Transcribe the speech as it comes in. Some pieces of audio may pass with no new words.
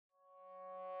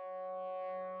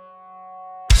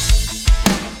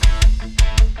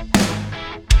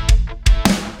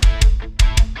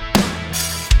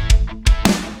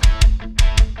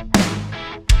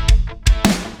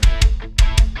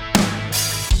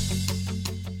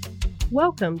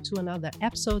Welcome to another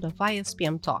episode of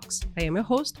ISPM Talks. I am your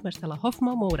host, Marcela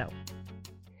Hoffman Mourão.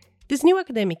 This new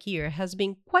academic year has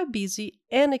been quite busy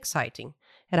and exciting.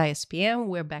 At ISPM,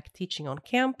 we're back teaching on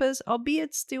campus,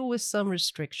 albeit still with some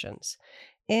restrictions.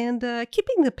 And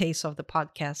keeping the pace of the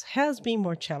podcast has been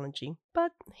more challenging,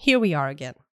 but here we are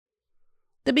again.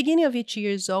 The beginning of each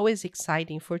year is always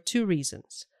exciting for two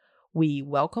reasons. We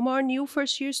welcome our new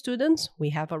first-year students. We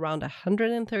have around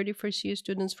 130 first-year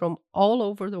students from all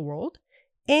over the world.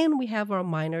 And we have our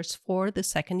minors for the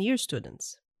second-year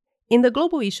students. In the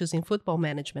Global Issues in Football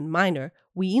Management minor,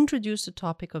 we introduced the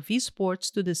topic of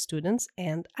esports to the students,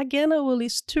 and again I will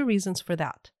list two reasons for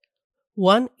that.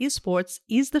 One, esports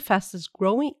is the fastest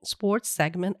growing sports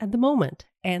segment at the moment,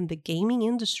 and the gaming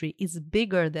industry is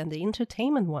bigger than the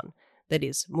entertainment one, that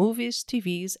is, movies,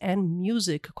 TVs, and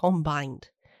music combined.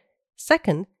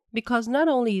 Second, because not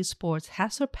only esports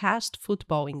has surpassed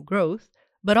football in growth,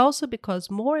 but also because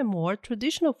more and more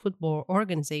traditional football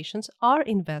organizations are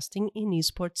investing in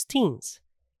esports teams.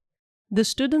 The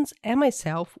students and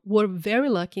myself were very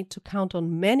lucky to count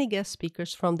on many guest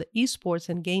speakers from the esports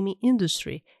and gaming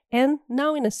industry, and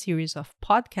now in a series of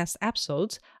podcast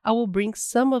episodes, I will bring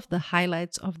some of the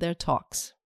highlights of their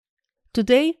talks.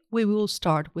 Today, we will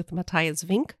start with Matthijs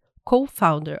Vink,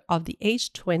 co-founder of the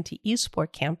H20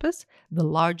 Esports Campus, the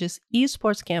largest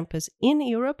esports campus in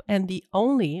Europe and the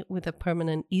only with a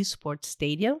permanent esports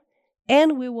stadium.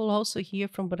 And we will also hear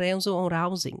from Renzo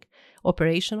Oemrawsingh,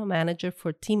 operational manager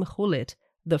for Team Gullit,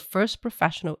 the first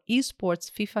professional esports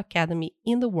FIFA academy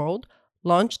in the world,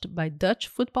 launched by Dutch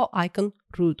football icon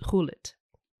Ruud Gullit.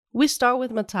 We start with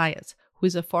Matthijs, who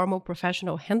is a former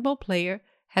professional handball player,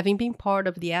 having been part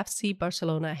of the FC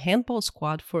Barcelona handball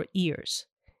squad for years.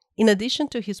 In addition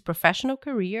to his professional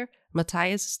career,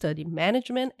 Matthijs studied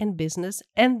management and business,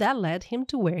 and that led him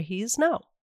to where he is now.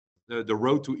 The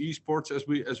road to esports,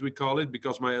 as we call it,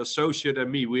 because my associate and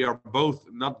me, we are both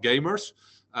not gamers,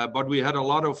 but we have a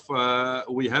lot of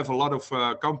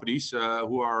companies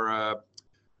who are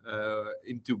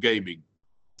into gaming.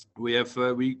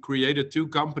 We created two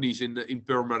companies in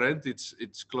Purmerend.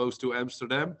 It's close to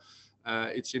Amsterdam.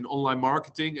 It's in online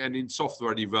marketing and in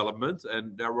software development,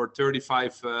 and there were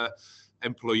 35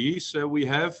 employees we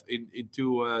have in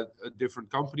two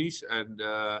different companies, and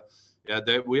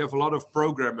we have a lot of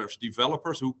programmers,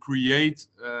 developers who create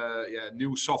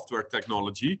new software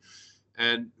technology,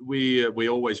 and we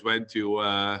always went to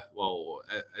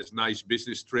as nice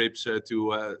business trips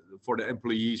for the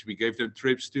employees. We gave them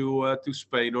trips to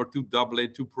Spain or to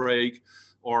Dublin, to Prague.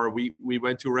 Or we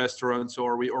went to restaurants,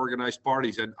 or we organized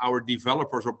parties, and our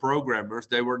developers or programmers,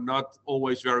 they were not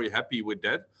always very happy with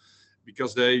that,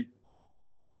 because they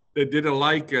didn't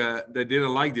like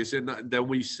this. And then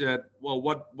we said, well,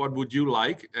 what would you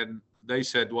like? And they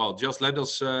said, well, just let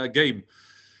us game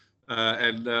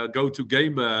and go to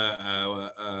game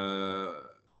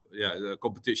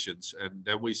competitions. And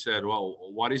then we said, well,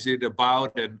 what is it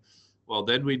about? And well,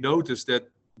 then we noticed that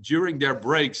during their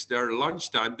breaks, their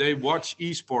lunchtime, they watch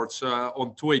esports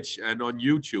on Twitch and on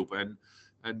YouTube,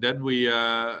 and then we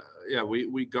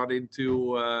got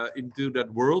into that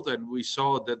world, and we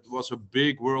saw that was a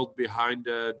big world behind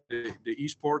the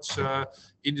esports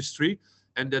industry,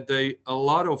 and that a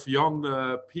lot of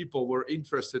young people were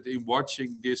interested in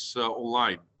watching this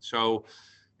online. So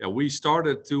we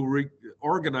started to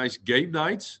organize game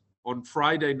nights. On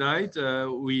Friday night,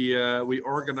 we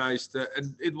organized,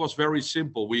 and it was very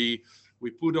simple. We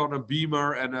put on a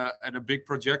beamer and a big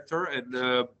projector,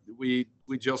 and we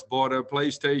just bought a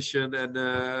PlayStation and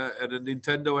a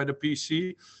Nintendo and a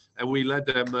PC, and we let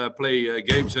them play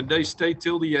games. And they stayed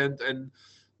till the end, and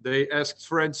they asked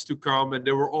friends to come, and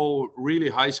they were all really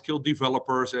high-skilled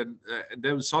developers. And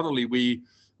then suddenly we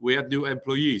had new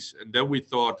employees, and then we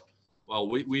thought, well,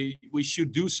 we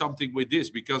should do something with this,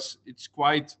 because it's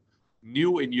quite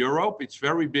new in Europe. It's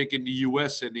very big in the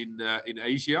US and in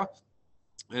Asia,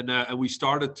 and we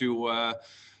started to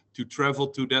travel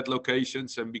to that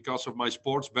locations. And because of my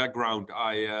sports background,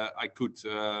 I could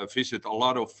visit a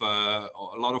lot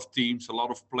of teams, a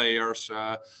lot of players,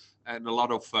 and a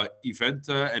lot of event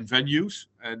and venues.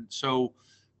 And so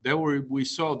then we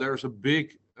saw there's a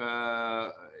big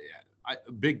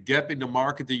gap in the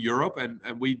market in Europe,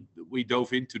 and we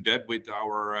dove into that with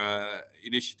our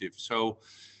initiative. So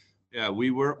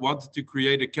we wanted to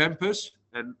create a campus,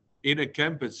 and in a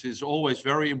campus is always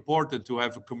very important to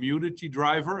have a community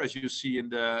driver, as you see in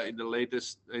the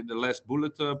last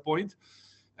bullet point.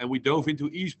 And we dove into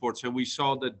esports, and we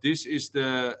saw that this is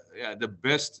the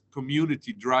best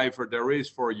community driver there is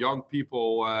for young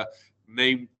people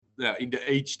named in the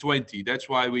H20. That's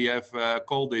why we have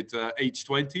called it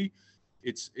H20.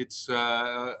 it's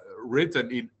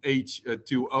written in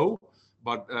H20,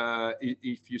 but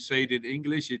if you say it in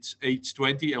English, it's age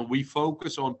 20, and we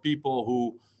focus on people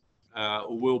who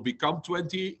will become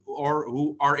 20 or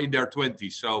who are in their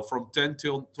 20s. So from 10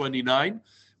 till 29,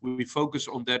 we focus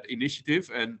on that initiative.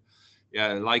 And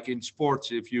yeah, like in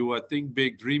sports, if you think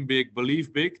big, dream big,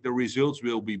 believe big, the results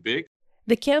will be big.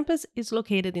 The campus is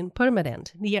located in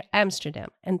Purmerend, near Amsterdam,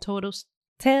 and totals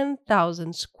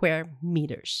 10,000 square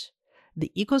meters.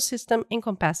 The ecosystem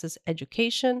encompasses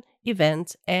education,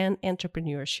 events, and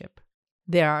entrepreneurship.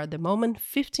 There are at the moment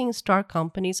 15 star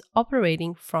companies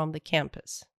operating from the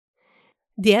campus.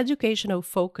 The educational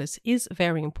focus is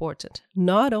very important,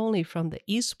 not only from the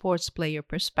esports player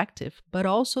perspective, but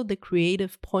also the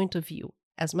creative point of view,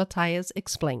 as Matthijs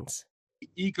explains.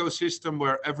 Ecosystem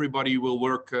where everybody will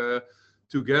work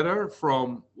together,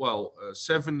 from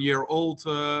 7-year-old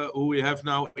who we have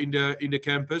now in the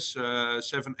campus,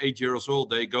 7-8 years old.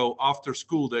 They go after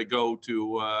school, they go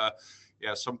to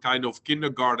some kind of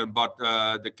kindergarten, but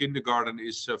the kindergarten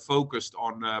is focused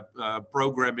on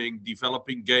programming,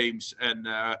 developing games, and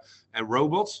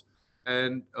robots.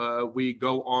 And we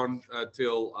go on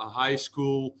till high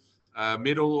school,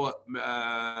 middle,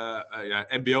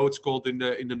 MBO it's called in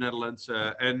the Netherlands,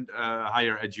 and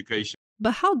higher education.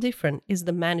 But how different is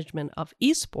the management of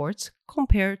esports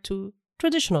compared to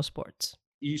traditional sports?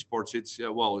 Esports,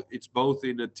 it's both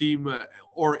in a team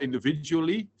or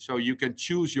individually, so you can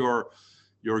choose your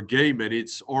game, and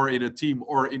it's or in a team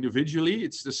or individually.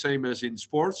 It's the same as in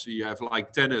sports. You have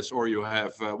like tennis, or you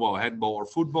have handball or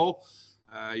football.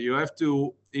 You have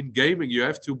to, in gaming, you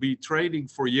have to be training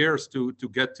for years to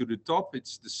get to the top.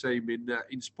 It's the same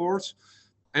in sports,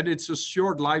 and it's a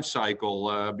short life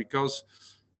cycle because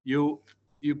you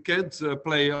can't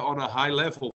play on a high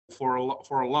level for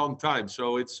a long time.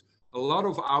 So it's a lot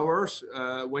of hours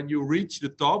when you reach the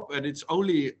top, and it's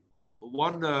only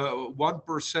 1%,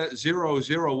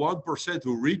 0.001%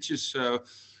 who reaches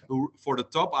who for the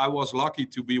top. I was lucky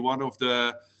to be one of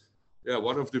the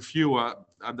few.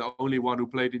 I'm the only one who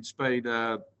played in Spain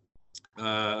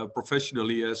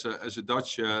professionally as a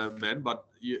Dutch man. But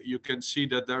you can see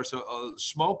that there's a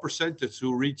small percentage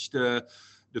who reach the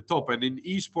top, and in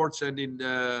esports and in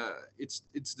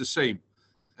it's the same,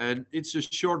 and it's a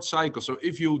short cycle. So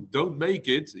if you don't make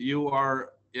it, you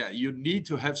need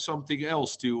to have something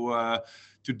else to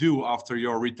do after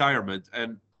your retirement.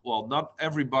 And not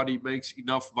everybody makes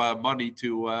enough money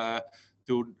to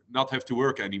not have to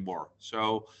work anymore.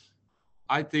 So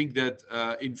I think that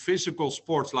in physical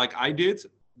sports like I did,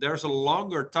 there's a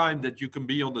longer time that you can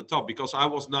be on the top, because I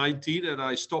was 19 and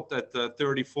I stopped at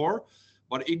 34.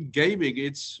 But in gaming,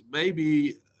 it's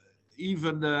maybe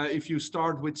even if you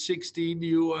start with 16,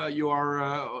 you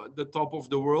are the top of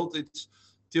the world. It's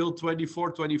till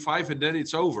 24, 25, and then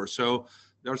it's over. So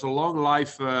there's a long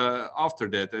life after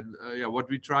that. And what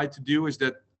we try to do is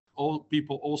that all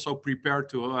people also prepare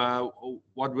to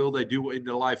what will they do in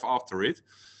the life after it.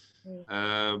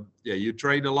 You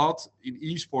train a lot. In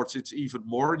esports, it's even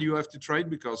more you have to train,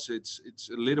 because it's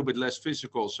a little bit less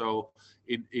physical. So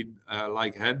in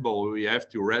like handball, we have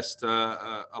to rest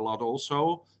a lot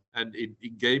also, and in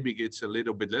gaming it's a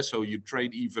little bit less, so you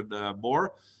train even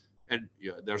more. And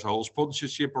there's a whole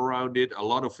sponsorship around it, a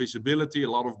lot of visibility, a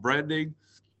lot of branding,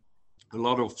 a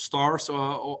lot of stars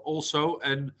also,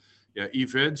 and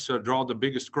events draw the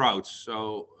biggest crowds.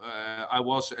 So I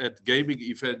was at gaming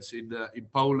events in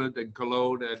Poland and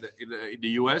Cologne and in the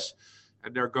US,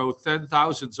 and there go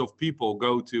 10,000s of people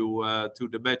go to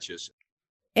the matches.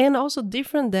 And also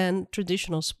different than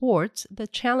traditional sports, the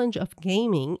challenge of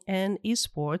gaming and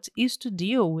esports is to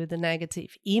deal with the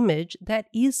negative image that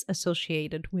is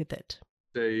associated with it.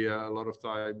 A lot of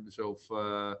times of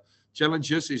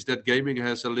challenges is that gaming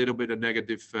has a little bit of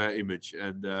negative image,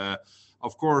 and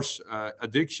of course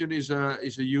addiction is a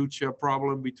huge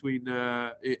problem between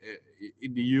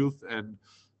in the youth. And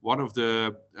one of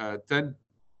the 10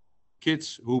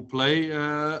 kids who play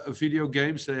video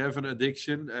games, they have an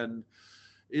addiction, and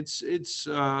it's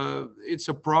a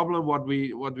problem. What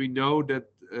we know that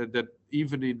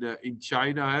even in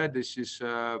China, this is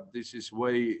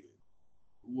way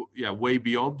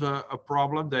beyond a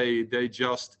problem. They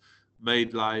just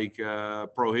made like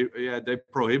they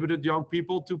prohibited young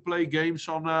people to play games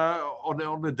on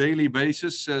a daily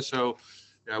basis. So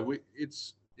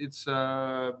it's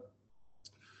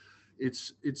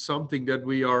something that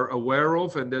we are aware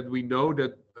of, and that we know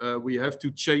that we have to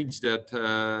change that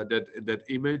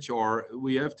image, or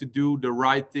we have to do the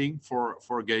right thing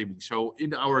for gaming. So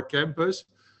in our campus,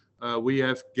 we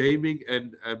have gaming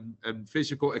and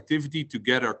physical activity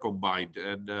together combined.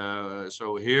 And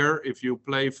so here, if you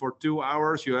play for 2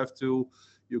 hours, you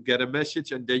get a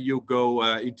message, and then you go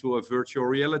into a virtual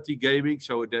reality gaming.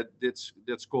 So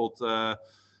that's called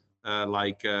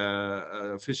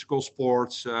physical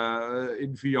sports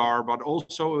in VR, but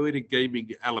also with a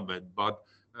gaming element. But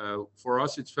for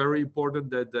us, it's very important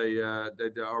that they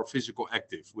are physical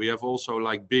active. We have also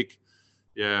like big,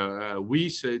 Wii.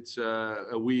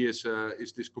 Wii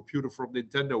is this computer from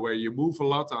Nintendo where you move a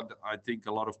lot, and I think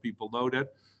a lot of people know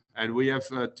that. And we have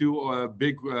two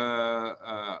big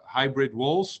hybrid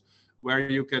walls where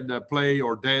you can play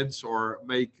or dance or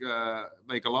make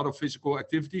a lot of physical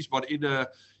activities, but in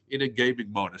a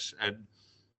gaming modus. And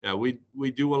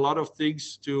we do a lot of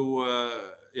things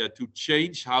to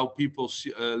change how people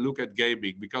look at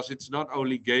gaming, because it's not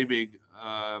only gaming,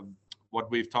 what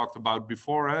we've talked about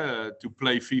before, to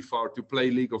play FIFA or to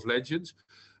play League of Legends,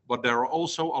 but there are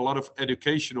also a lot of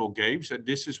educational games, and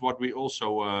this is what we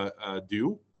also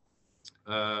do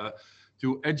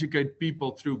to educate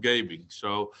people through gaming.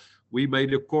 So we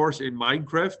made a course in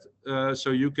Minecraft,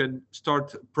 so you can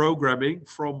start programming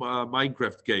from a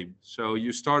Minecraft game. So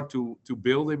you start to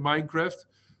build in Minecraft,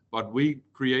 but we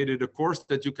created a course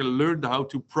that you can learn how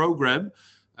to program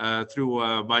through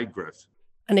Minecraft.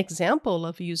 An example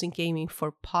of using gaming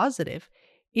for positive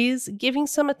is giving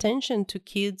some attention to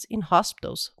kids in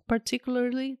hospitals,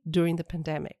 particularly during the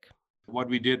pandemic. What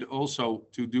we did also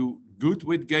to do good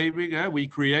with gaming, we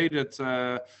created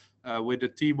with a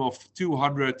team of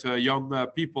 200 young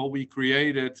people, we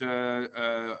created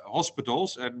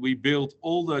hospitals, and we built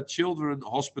all the children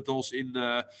hospitals in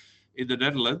the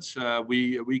Netherlands.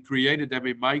 We created them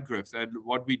in Minecraft, and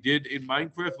what we did in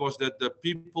Minecraft was that the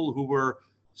people who were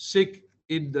sick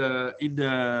in the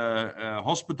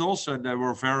hospitals and they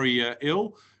were very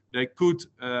ill, they could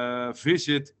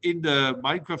visit in the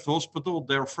Minecraft hospital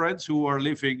their friends who are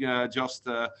living just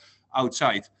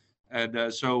outside.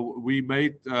 And so we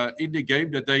made in the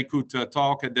game that they could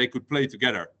talk and they could play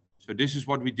together. So this is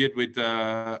what we did with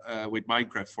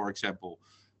Minecraft, for example.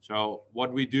 So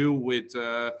what we do with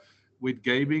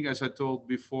gaming, as I told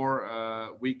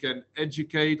before, we can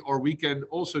educate, or we can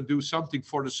also do something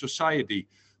for the society.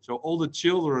 So all the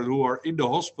children who are in the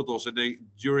hospitals, and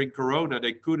during Corona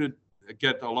they couldn't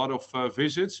get a lot of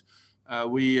visits.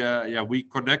 We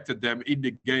connected them in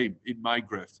the game in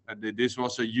Minecraft, and this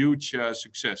was a huge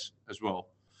success as well.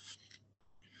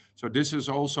 So this is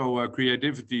also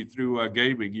creativity through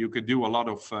gaming. You can do a lot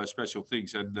of special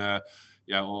things, and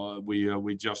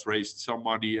we just raised some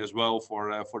money as well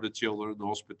for the children in the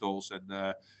hospitals,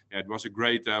 and it was a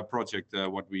great project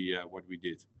what we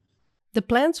did. The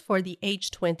plans for the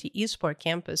H20 Esports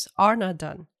campus are not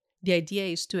done. The idea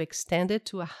is to extend it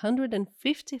to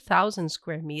 150,000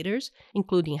 square meters,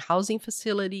 including housing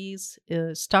facilities,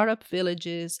 startup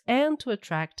villages, and to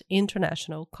attract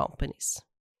international companies.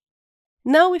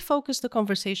 Now we focus the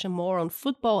conversation more on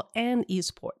football and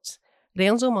esports.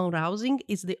 Renzo Oemrawsingh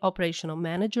is the operational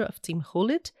manager of Team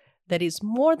Gullit, that is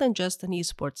more than just an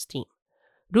esports team.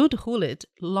 Gullit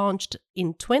launched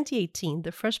in 2018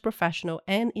 the first professional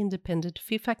and independent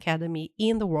FIFA academy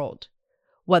in the world.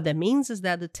 What that means is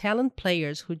that the talent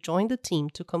players who join the team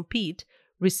to compete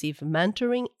receive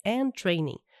mentoring and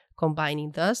training,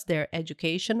 combining thus their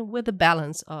education with the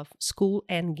balance of school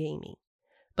and gaming.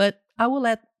 But I will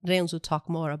let Renzo talk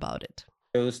more about it.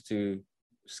 Goes to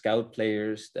scout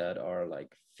players that are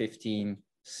like 15,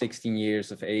 16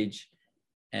 years of age,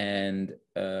 and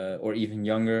or even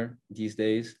younger these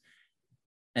days,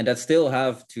 and that still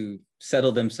have to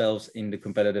settle themselves in the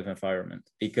competitive environment,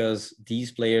 because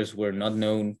these players were not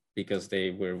known because they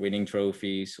were winning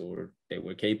trophies or they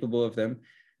were capable of them.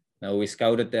 Now we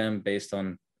scouted them based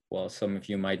on, well, some of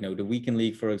you might know the Weekend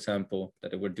League, for example,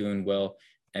 that they were doing well,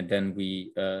 and then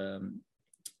we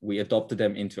adopted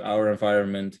them into our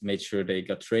environment, made sure they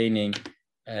got training,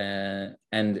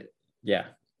 and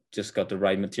just got the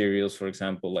right materials, for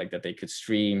example, like that they could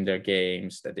stream their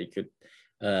games, that they could,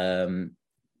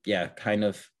 kind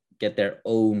of get their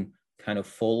own kind of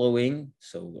following.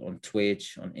 So on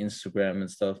Twitch, on Instagram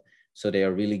and stuff. So they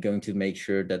are really going to make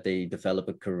sure that they develop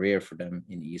a career for them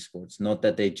in esports, not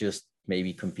that they just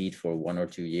maybe compete for 1 or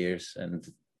 2 years and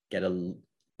get a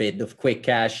bit of quick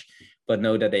cash, but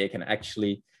know that they can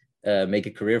actually make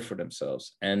a career for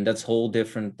themselves. And that's whole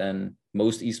different than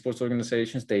most esports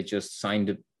organizations. They just sign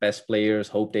the best players,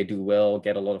 hope they do well,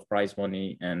 get a lot of prize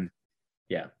money, and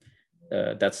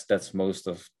that's most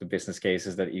of the business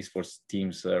cases that esports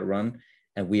teams run.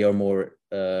 And we are more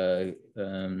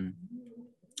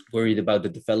worried about the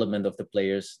development of the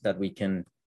players, that we can,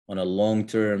 on a long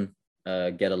term,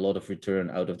 get a lot of return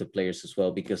out of the players as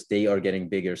well, because they are getting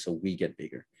bigger, so we get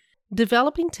bigger.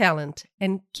 Developing talent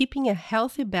and keeping a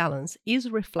healthy balance is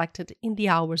reflected in the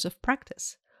hours of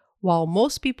practice. While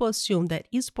most people assume that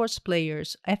esports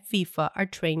players at FIFA are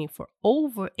training for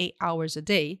over 8 hours a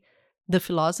day, the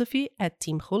philosophy at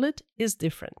Team Gullit is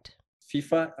different.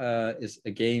 FIFA is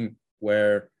a game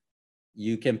where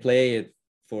you can play it,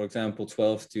 for example,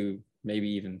 12 to maybe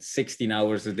even 16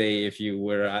 hours a day if you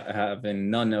were having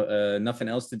nothing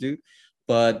else to do.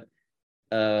 But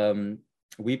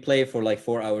we play for like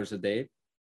 4 hours a day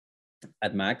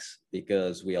at max,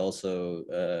 because we also,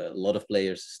 a lot of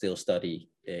players still study,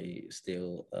 they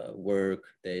still work,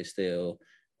 they still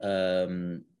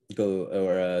go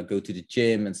to the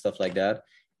gym and stuff like that.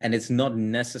 And it's not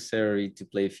necessary to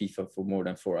play FIFA for more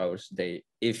than 4 hours a day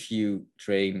if you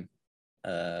train,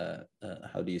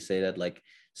 how do you say that, like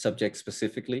subject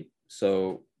specifically.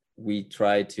 So we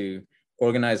try to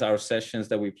organize our sessions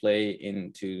that we play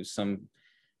into some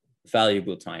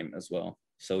valuable time as well.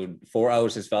 So 4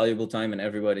 hours is valuable time, and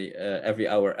everybody, every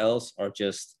hour else are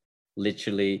just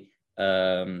literally,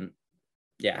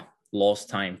 lost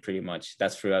time pretty much.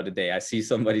 That's throughout the day. I see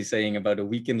somebody saying about a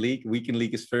weekend league. Weekend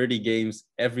league is 30 games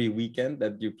every weekend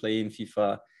that you play in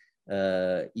FIFA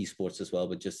esports as well,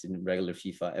 but just in regular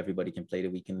FIFA, everybody can play the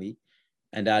weekend league.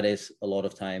 And that is a lot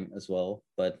of time as well,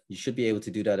 but you should be able to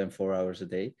do that in 4 hours a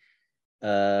day.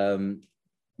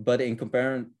 But in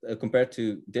compared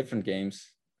to different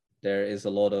games, there is a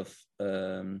lot of,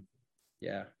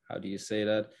 how do you say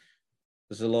that?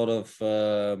 There's a lot of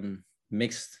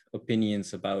mixed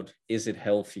opinions about, is it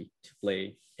healthy to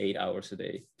play 8 hours a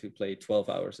day, to play 12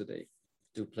 hours a day,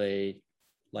 to play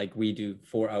like we do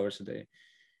 4 hours a day.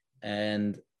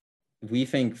 And we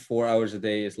think 4 hours a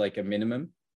day is like a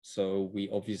minimum. So we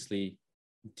obviously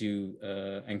do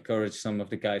encourage some of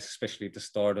the guys, especially at the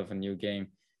start of a new game,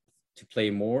 to play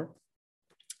more,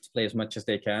 to play as much as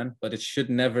they can, but it should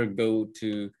never go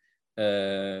to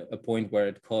a point where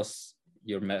it costs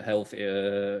your health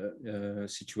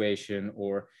situation,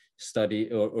 or study,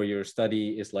 or your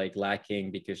study is like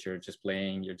lacking because you're just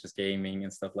playing, you're just gaming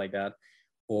and stuff like that,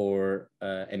 or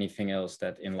anything else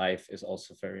that in life is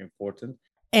also very important.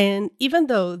 And even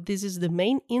though this is the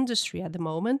main industry at the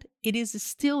moment, it is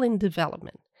still in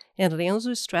development. And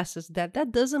Renzo stresses that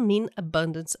that doesn't mean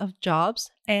abundance of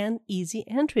jobs and easy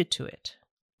entry to it.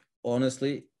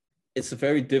 Honestly, it's a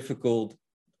very difficult,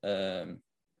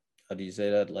 how do you say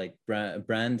that, like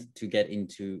brand to get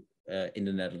into in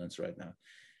the Netherlands right now.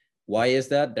 Why is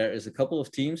that? There is a couple of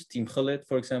teams, Team Gullit,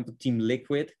 for example, Team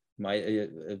Liquid.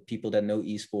 People that know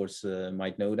esports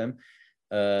might know them.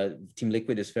 Team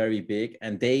Liquid is very big,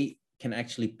 and they can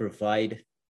actually provide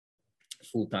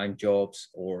full-time jobs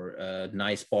or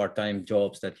nice part-time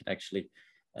jobs that can actually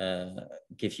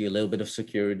give you a little bit of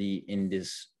security in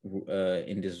this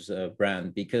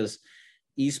brand, because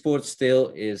esports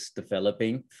still is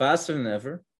developing faster than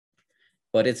ever,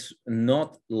 but it's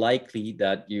not likely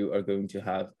that you are going to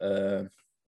have a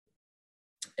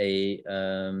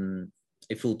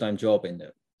full-time job in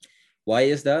there. Why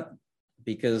is that?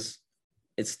 Because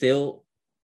it's still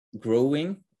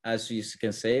growing, as you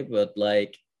can say, but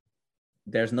like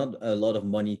there's not a lot of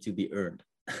money to be earned.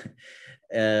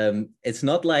 It's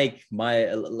not like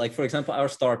for example, our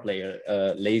star player,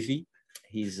 Levi,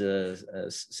 he's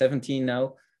 17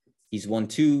 now. He's won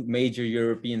 2 major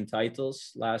European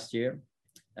titles last year.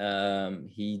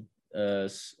 He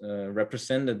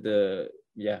represented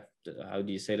how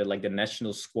do you say that, like the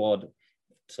national squad.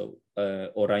 So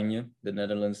Oranje, the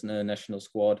Netherlands national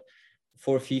squad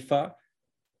for FIFA.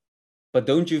 But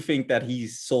don't you think that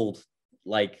he's sold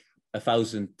like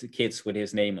 1,000 kits with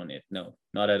his name on it? No,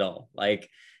 not at all. Like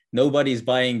nobody's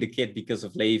buying the kit because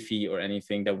of Levi or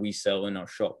anything that we sell in our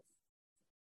shop.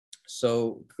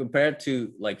 So compared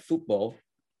to like football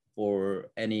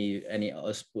or any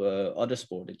other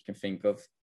sport that you can think of,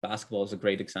 basketball is a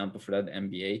great example for that, the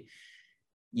NBA.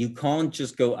 You can't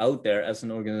just go out there as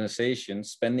an organization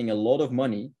spending a lot of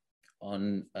money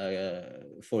on,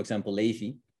 for example,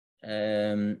 Levi,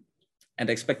 and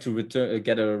expect to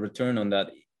get a return on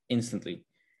that instantly.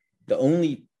 The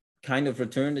only kind of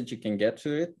return that you can get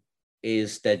to it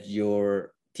is that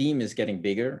your team is getting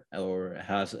bigger or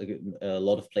has a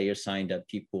lot of players signed that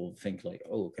people think like,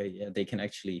 oh, okay, yeah, they can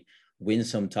actually win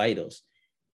some titles.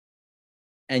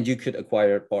 And you could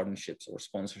acquire partnerships or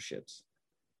sponsorships.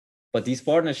 But these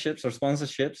partnerships or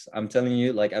sponsorships, I'm telling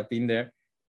you, like I've been there,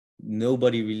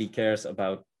 nobody really cares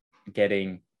about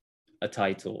getting a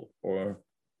title or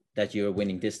that you're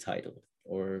winning this title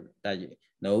or that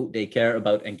no, they care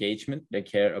about engagement. They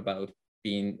care about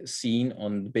being seen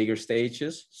on bigger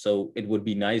stages. So it would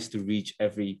be nice to reach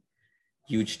every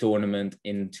huge tournament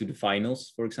into the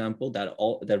finals, for example.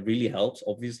 That really helps,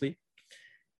 obviously.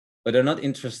 But they're not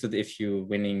interested if you're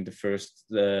winning the first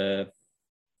 3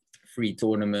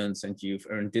 tournaments and you've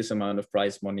earned this amount of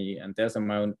prize money and this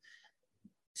amount.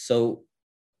 So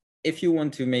if you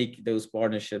want to make those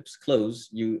partnerships close,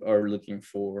 you are looking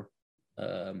for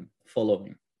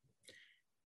following.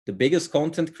 The biggest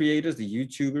content creators, the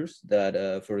YouTubers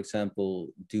that, for example,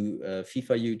 do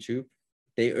FIFA YouTube,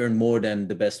 they earn more than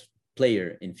the best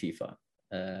player in FIFA,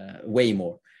 way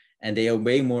more. And they are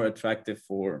way more attractive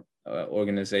for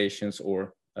organizations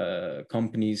or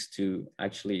companies to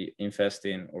actually invest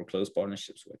in or close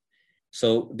partnerships with.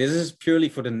 So this is purely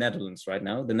for the Netherlands right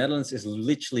now. The Netherlands is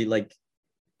literally like,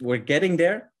 we're getting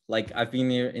there. Like I've been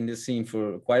here in this scene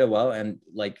for quite a while, and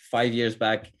like 5 years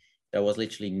back, there was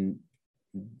literally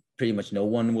pretty much no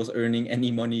one was earning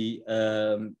any money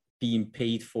being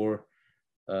paid for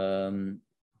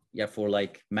for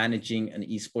like managing an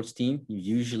esports team.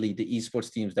 Usually the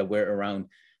esports teams that were around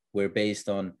were based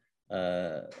on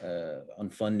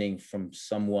funding from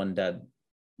someone that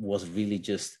was really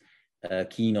just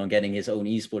keen on getting his own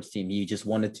esports team. He just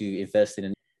wanted to invest in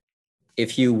it.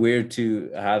 If you were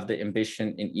to have the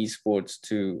ambition in esports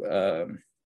to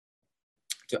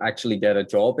actually get a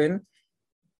job in,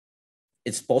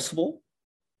 it's possible,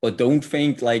 but don't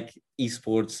think like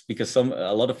esports, because a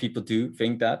lot of people do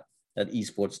think that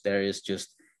esports there is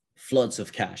just floods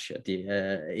of cash at the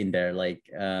in there. Like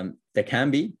there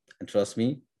can be, and trust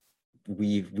me,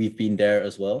 we've been there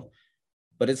as well,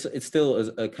 but it's still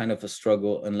a kind of a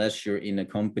struggle unless you're in a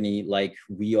company like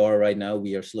we are right now.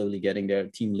 We are slowly getting there,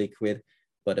 Team Liquid,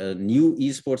 but a new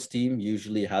esports team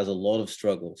usually has a lot of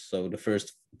struggles. So the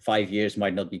first 5 years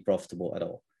might not be profitable at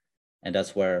all, and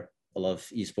that's where a lot of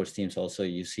esports teams also,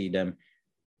 you see them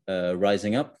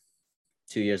rising up.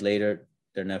 2 years later,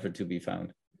 they're never to be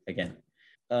found again.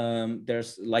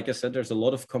 There's, like I said, there's a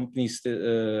lot of companies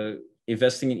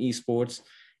investing in esports,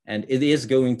 and it is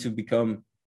going to become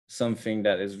something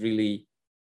that is really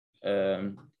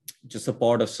just a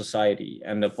part of society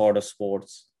and a part of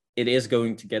sports. It is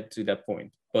going to get to that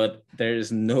point, but there is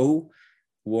no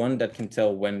one that can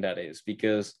tell when that is,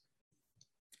 because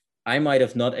I might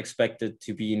have not expected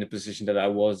to be in the position that I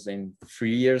was in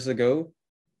 3 years ago.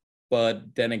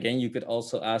 But then again, you could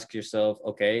also ask yourself,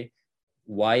 okay,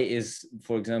 why is,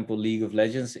 for example, League of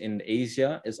Legends in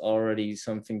Asia is already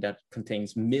something that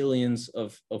contains millions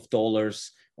of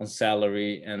dollars on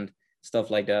salary and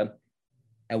stuff like that?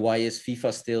 And why is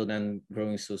FIFA still then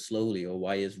growing so slowly? Or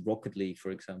why is Rocket League, for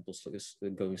example,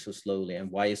 going so slowly? And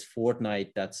why is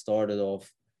Fortnite, that started off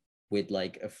with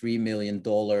like a $3 million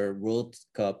World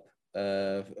Cup,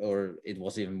 or it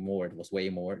was even more, it was way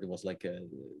more, it was like a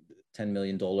 $10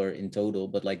 million in total,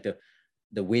 but like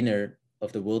the winner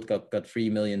of the World Cup got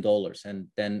 $3 million, and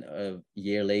then a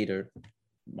year later,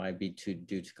 might be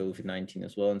due to COVID-19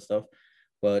 as well and stuff,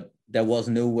 but there was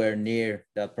nowhere near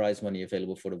that prize money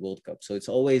available for the World Cup. So it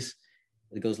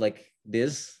goes like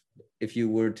this. If you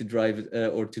were to drive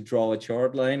or to draw a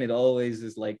chart line, it always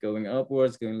is like going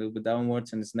upwards, going a little bit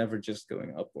downwards, and it's never just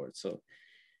going upwards. So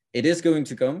it is going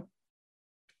to come.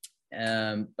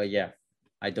 But yeah,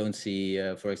 I don't see,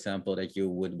 for example, that you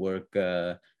would work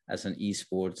as an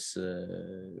esports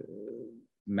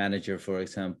manager, for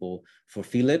example, for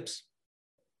Philips,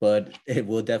 but it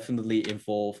will definitely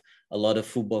involve a lot of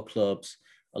football clubs,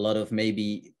 a lot of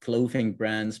maybe clothing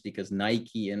brands, because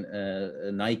Nike,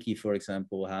 for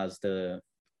example, has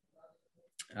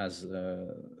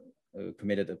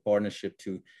committed a partnership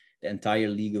to the entire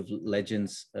League of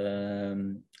Legends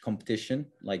competition,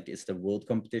 like it's the world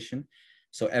competition.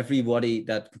 So everybody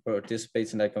that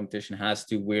participates in that competition has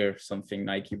to wear something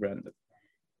Nike branded.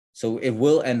 So it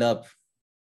will end up,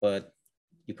 but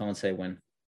you can't say when.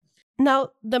 Now,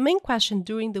 the main question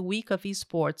during the week of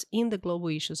esports in the Global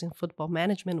Issues in Football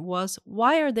Management was,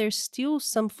 why are there still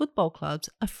some football clubs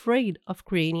afraid of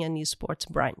creating an esports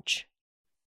branch?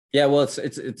 Yeah, well,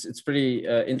 it's pretty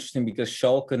interesting, because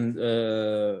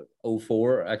Schalke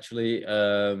 04, actually,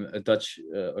 a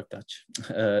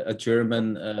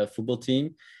German football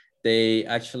team, they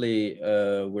actually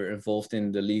were involved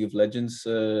in the League of Legends,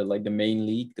 like the main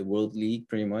league, the World League,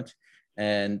 pretty much,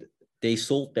 and they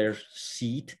sold their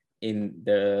seat in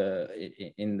the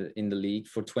league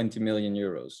for 20 million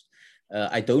euros.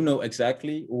 I don't know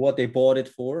exactly what they bought it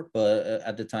for, but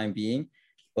at the time being.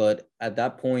 But at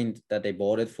that point that they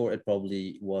bought it for, it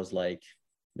probably was like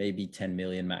maybe 10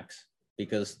 million max,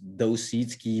 because those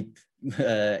seats keep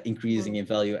increasing in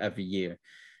value every year.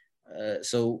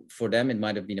 So for them, it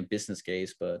might have been a business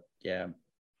case, but yeah,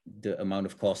 the amount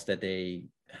of cost that they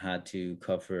had to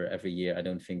cover every year, I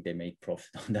don't think they make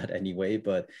profit on that anyway.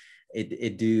 But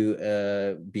it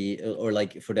do be, or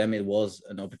like for them it was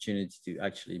an opportunity to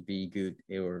actually be good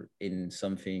or in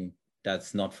something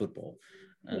that's not football.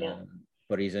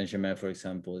 Paris Saint-Germain, for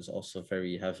example, is also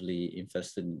very heavily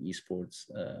invested in esports.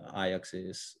 Ajax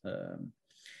is,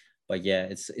 but yeah,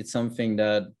 it's something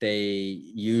that they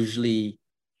usually,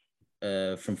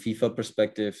 from FIFA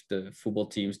perspective, the football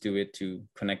teams do it to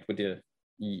connect with the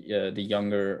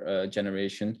younger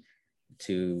generation,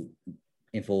 to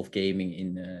involve gaming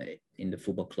in the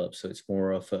football club. So it's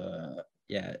more of a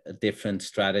different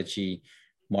strategy,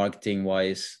 marketing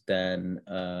wise, than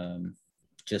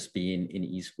just being in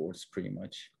esports, pretty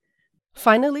much.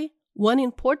 Finally, one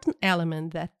important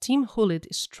element that Team Gullit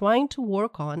is trying to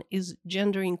work on is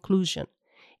gender inclusion.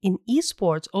 In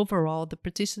esports overall, the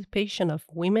participation of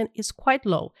women is quite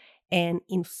low, and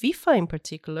in FIFA in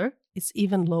particular, it's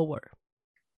even lower.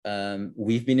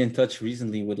 We've been in touch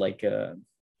recently with like a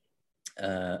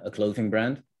clothing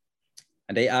brand,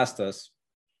 and they asked us,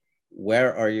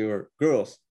 where are your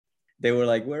girls? They were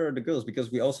like, where are the girls?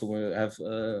 Because we also have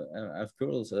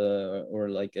girls or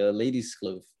like ladies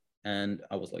clothes. And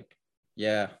I was like,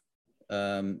 yeah,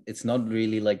 it's not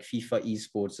really like FIFA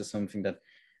esports is something that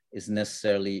is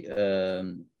necessarily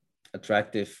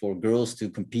attractive for girls to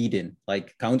compete in.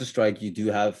 Like Counter-Strike, you do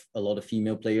have a lot of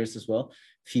female players as well.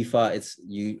 FIFA,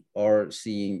 you are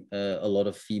seeing a lot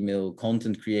of female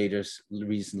content creators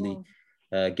recently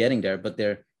getting there, but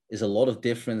there is a lot of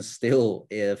difference still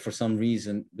for some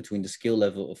reason between the skill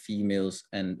level of females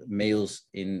and males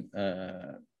in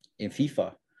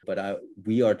FIFA. But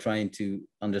we are trying to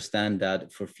understand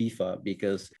that for FIFA,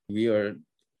 because we are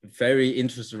very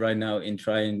interested right now in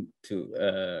trying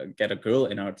to get a girl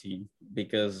in our team,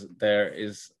 because there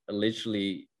is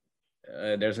literally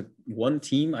there's one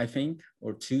team, I think,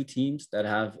 or two teams that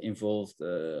have involved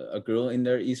a girl in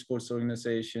their esports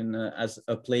organization as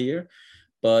a player,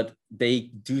 but they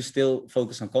do still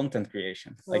focus on content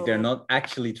creation. Like they're not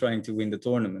actually trying to win the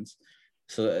tournaments.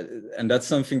 So, and that's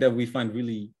something that we find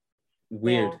really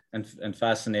weird and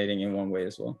fascinating in one way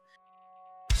as well.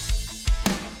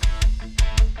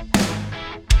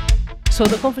 So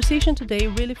the conversation today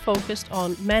really focused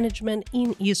on management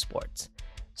in esports.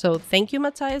 So thank you,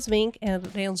 Matthijs, Vink,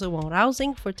 and Renzo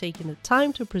Oemrawsingh for taking the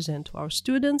time to present to our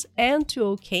students and to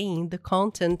okaying the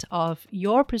content of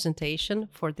your presentation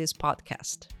for this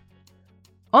podcast.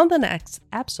 On the next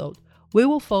episode, we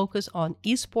will focus on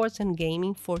esports and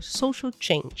gaming for social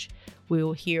change. We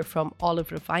will hear from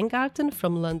Oliver Weingarten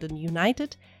from London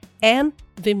United and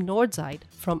Wim Noordzijde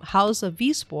from House of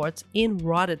Esports in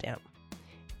Rotterdam.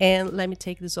 And let me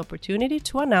take this opportunity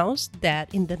to announce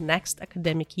that in the next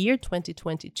academic year,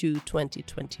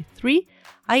 2022-2023,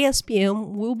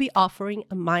 ISPM will be offering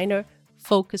a minor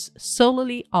focused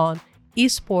solely on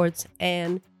esports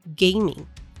and gaming.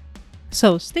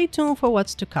 So stay tuned for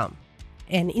what's to come.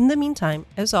 And in the meantime,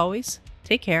 as always,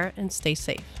 take care and stay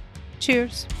safe.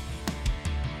 Cheers!